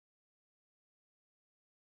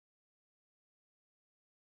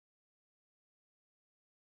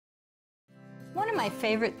One of my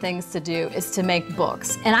favorite things to do is to make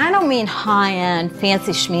books. And I don't mean high-end,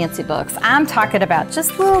 fancy schmancy books. I'm talking about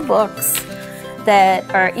just little books that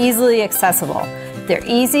are easily accessible. They're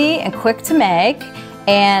easy and quick to make,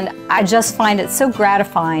 and I just find it so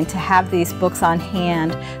gratifying to have these books on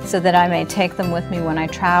hand so that I may take them with me when I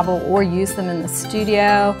travel or use them in the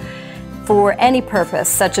studio for any purpose,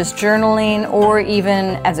 such as journaling or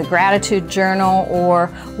even as a gratitude journal or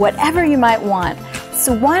whatever you might want.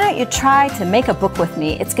 So why don't you try to make a book with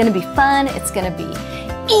me? It's going to be fun, it's going to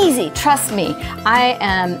be easy, trust me. I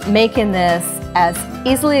am making this as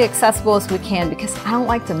easily accessible as we can because I don't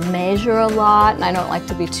like to measure a lot and I don't like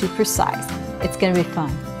to be too precise. It's going to be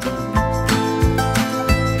fun.